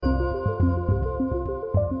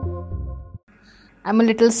I'm a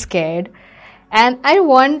little scared, and I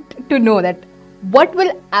want to know that what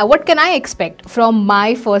can I expect from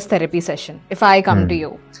my first therapy session if I come to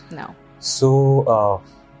you now? So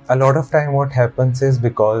a lot of time what happens is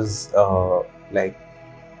because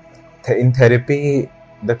in therapy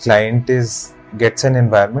the client gets an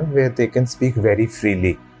environment where they can speak very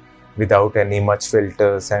freely without any much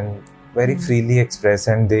filters and very freely express,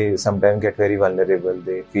 and they sometimes get very vulnerable.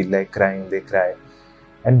 They feel like crying, they cry,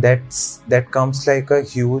 and that comes like a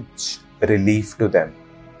huge relief to them.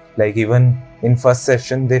 Like even in first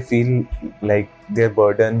session they feel like their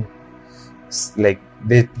burden, like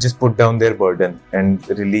they just put down their burden, and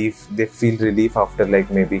they feel relief after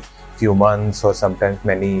like maybe few months or sometimes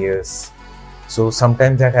many years. So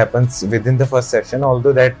sometimes that happens within the first session,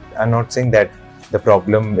 although that I'm not saying that the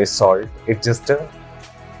problem is solved. It's just a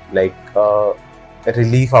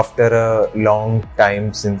relief after a long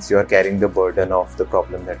time since you are carrying the burden of the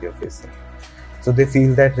problem that you're facing. So they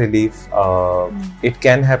feel that relief. It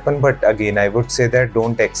can happen, but again I would say that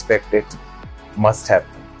don't expect it must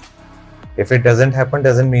happen. If it doesn't happen,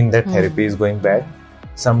 doesn't mean that therapy is going bad.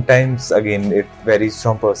 Sometimes again it varies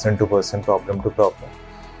from person to person, problem to problem.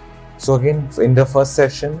 So again, in the first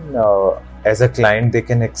session, as a client, they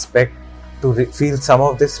can expect to feel some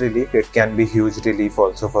of this relief. It can be huge relief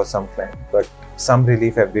also for some client, but some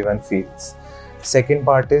relief everyone feels. Second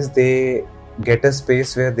part is they get a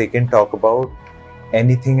space where they can talk about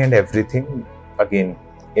anything and everything, again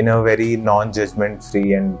in a very non-judgment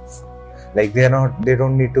free, and like they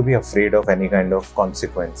don't need to be afraid of any kind of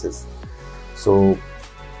consequences. So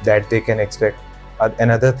that they can expect.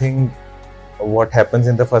 Another thing, what happens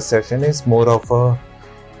in the first session is more of a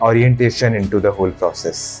orientation into the whole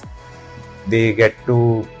process. They get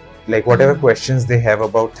to, like, whatever questions they have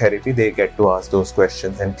about therapy, they get to ask those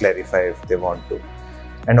questions and clarify if they want to,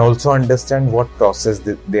 and also understand what process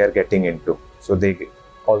they are getting into, so they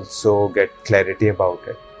also get clarity about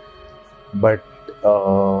it. But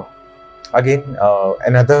again,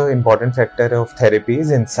 another important factor of therapy is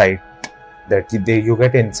insight, that you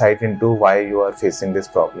get insight into why you are facing this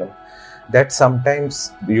problem. That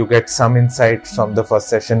sometimes you get some insights from the first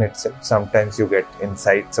session itself, sometimes you get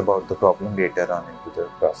insights about the problem later on into the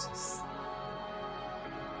process.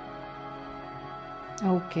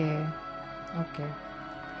 Okay.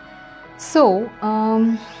 So,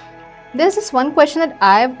 there's this one question that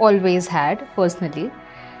I've always had personally,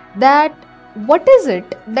 that what is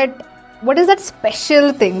that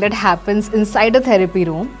special thing that happens inside a therapy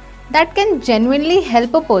room that can genuinely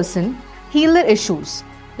help a person heal their issues?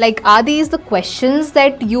 Like, are these the questions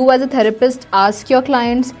that you as a therapist ask your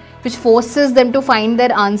clients, which forces them to find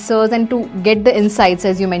their answers and to get the insights,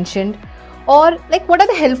 as you mentioned? Or like, what are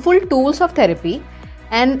the helpful tools of therapy,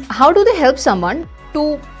 and how do they help someone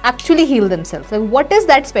to actually heal themselves? Like, what is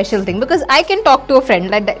that special thing? Because I can talk to a friend,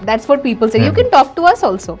 like that's what people say. You can talk to us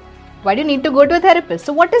also. Why do you need to go to a therapist?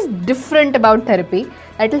 So what is different about therapy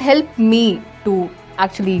that will help me to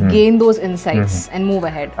actually gain those insights and move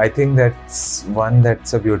ahead? I think that's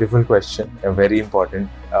a beautiful question, very important.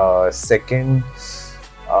 Second,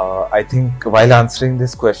 I think while answering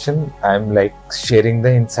this question, I'm like sharing the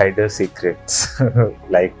insider secrets.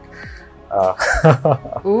 Like,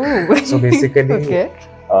 Ooh. so basically, Okay.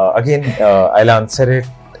 Again, I'll answer it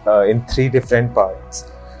in three different parts.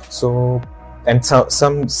 So, and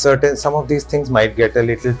some of these things might get a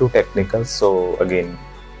little too technical. So again,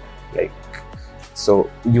 like, so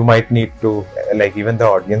you might need to, like, even the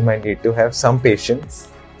audience might need to have some patience.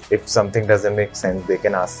 If something doesn't make sense, they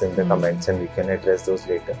can ask in the comments and we can address those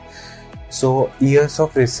later. So years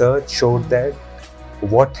of research showed that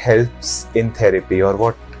what helps in therapy or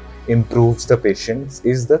what improves the patients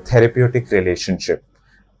is the therapeutic relationship,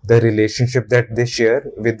 the relationship that they share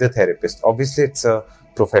with the therapist. Obviously, it's a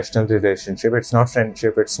professional relationship. It's not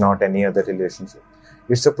friendship. It's not any other relationship.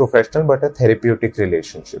 It's a professional but a therapeutic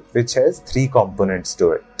relationship, which has three components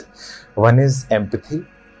to it. One is empathy.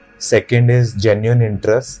 Second is genuine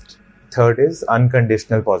interest. Third is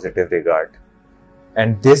unconditional positive regard.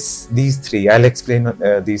 And these three, I'll explain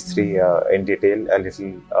these three in detail a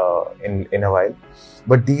little in a while.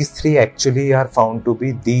 But these three actually are found to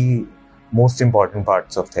be the most important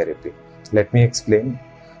parts of therapy. Let me explain.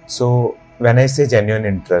 So when I say genuine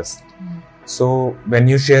interest, so when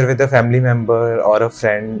you share with a family member or a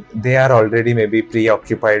friend, they are already maybe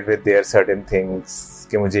preoccupied with their certain things.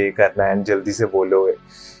 कि मुझे ये करना है, जल्दी से बोलो.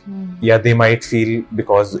 Yeah, they might feel,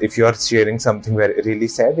 because if you are sharing something really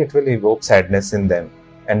sad, it will evoke sadness in them,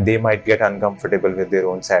 and they might get uncomfortable with their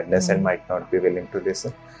own sadness and might not be willing to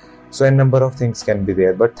listen. So a number of things can be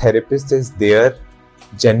there, but therapist is there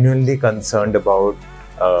genuinely concerned about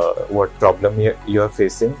what problem you are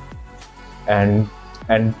facing,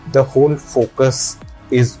 and the whole focus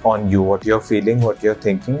is on you, what you're feeling, what you're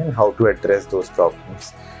thinking, and how to address those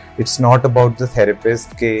problems. It's not about the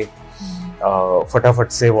therapist ke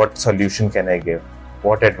fatafat say what solution can I give,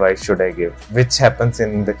 what advice should I give, which happens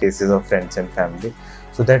in the cases of friends and family.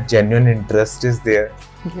 So that genuine interest is there,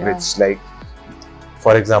 which, like,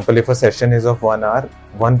 for example, if a session is of 1 hour,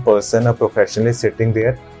 one person, a professional, is sitting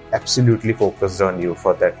there absolutely focused on you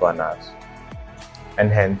for that 1 hour,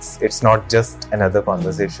 and hence it's not just another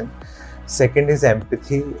conversation. Second is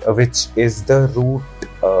empathy, which is the root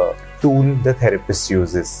tool the therapist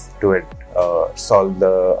uses to solve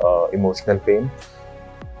the emotional pain,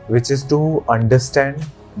 which is to understand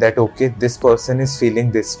that, okay, this person is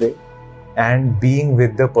feeling this way, and being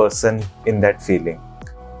with the person in that feeling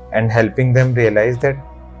and helping them realize that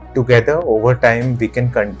together over time we can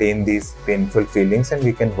contain these painful feelings and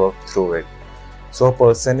we can work through it. So a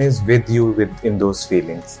person is with you in those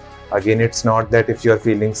feelings. Again, it's not that if you're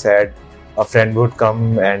feeling sad, a friend would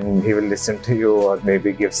come and he will listen to you or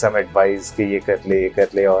maybe give some advice ki ye kar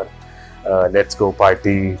le, or let's go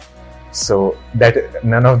party. So that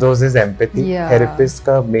none of those is empathy. Therapist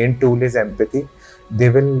ka main tool is empathy. They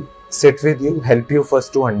will sit with you, help you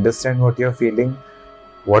first to understand what you're feeling,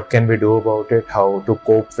 what can we do about it, how to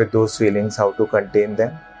cope with those feelings, how to contain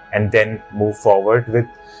them, and then move forward with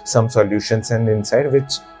some solutions and insight,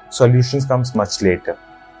 which solutions comes much later.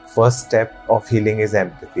 First step of healing is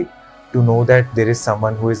empathy, to know that there is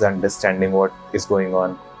someone who is understanding what is going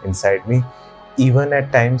on inside me, even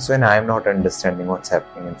at times when I am not understanding what's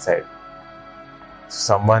happening inside.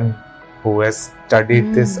 Someone who has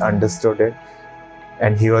studied this, understood it,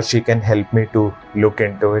 and he or she can help me to look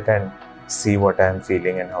into it and see what I am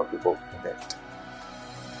feeling and how to cope with it.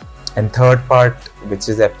 And third part, which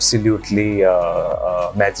is absolutely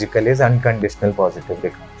magical, is unconditional positive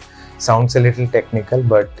regard. Sounds a little technical,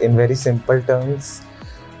 but in very simple terms,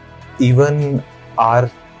 even our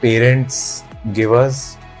parents give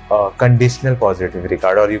us conditional positive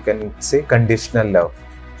regard, or you can say conditional love.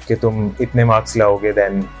 कि तुम इतने marks लाओगे,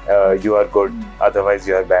 then you are good, otherwise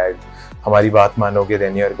you are bad. हमारी बात मानोगे,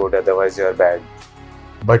 then you are good, otherwise you are bad.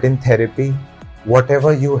 But in therapy,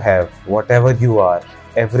 whatever you have, whatever you are,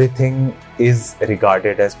 everything is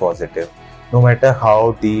regarded as positive. No matter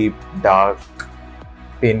how deep, dark,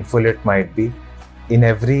 painful it might be, in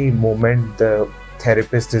every moment the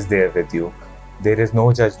therapist is there with you. There is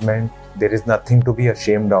no judgment, there is nothing to be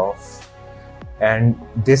ashamed of. And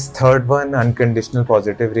this third one, unconditional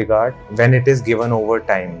positive regard, when it is given over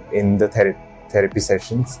time in the therapy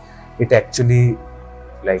sessions, it actually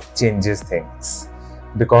like changes things.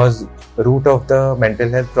 Because root of the mental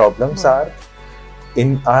health problems are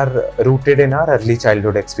rooted in our early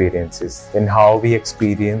childhood experiences, in how we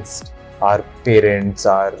experienced our parents,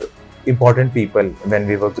 our important people when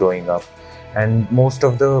we were growing up. And most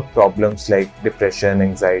of the problems like depression,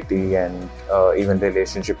 anxiety, and even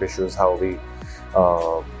relationship issues, how we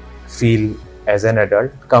feel as an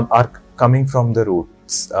adult, are coming from the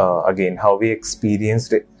roots. Again, how we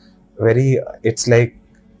experienced it. It's like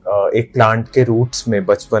एक plant के roots में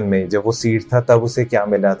बचपन में जब वो seed था तब उसे क्या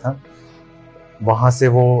मिला था, वहां से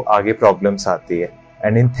वो आगे प्रॉब्लम्स आती है.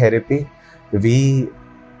 And in therapy we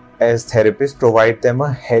as therapists provide them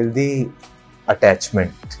a healthy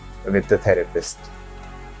attachment with the therapist,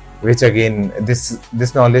 which again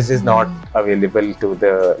this knowledge is not available to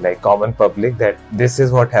the like common public, that this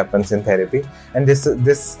is what happens in therapy. And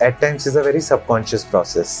this at times is a very subconscious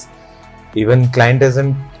process. Even client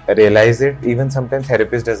doesn't realize it, even sometimes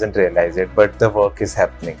therapist doesn't realize it, but the work is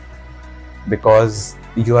happening because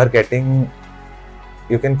you are getting,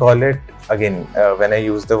 you can call it again, when I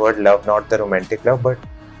use the word love, not the romantic love, but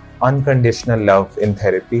unconditional love in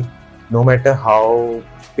therapy. No matter how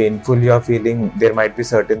painful you are feeling, there might be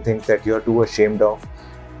certain things that you are too ashamed of.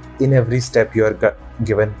 In every step you are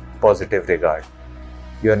given positive regard.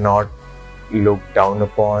 You are not looked down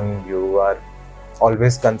upon. You are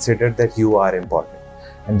always considered that you are important.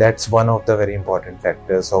 And that's one of the very important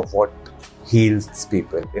factors of what heals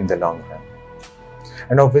people in the long run.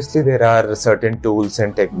 And obviously there are certain tools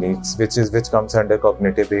and techniques which comes under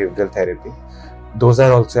cognitive behavioral therapy. Those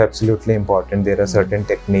are also absolutely important. There are certain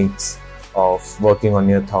techniques of working on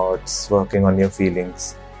your thoughts, working on your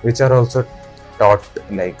feelings, which are also taught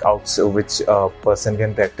which a person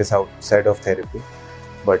can practice outside of therapy.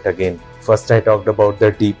 But again, first I talked about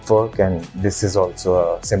the deep work, and this is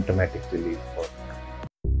also a symptomatic relief.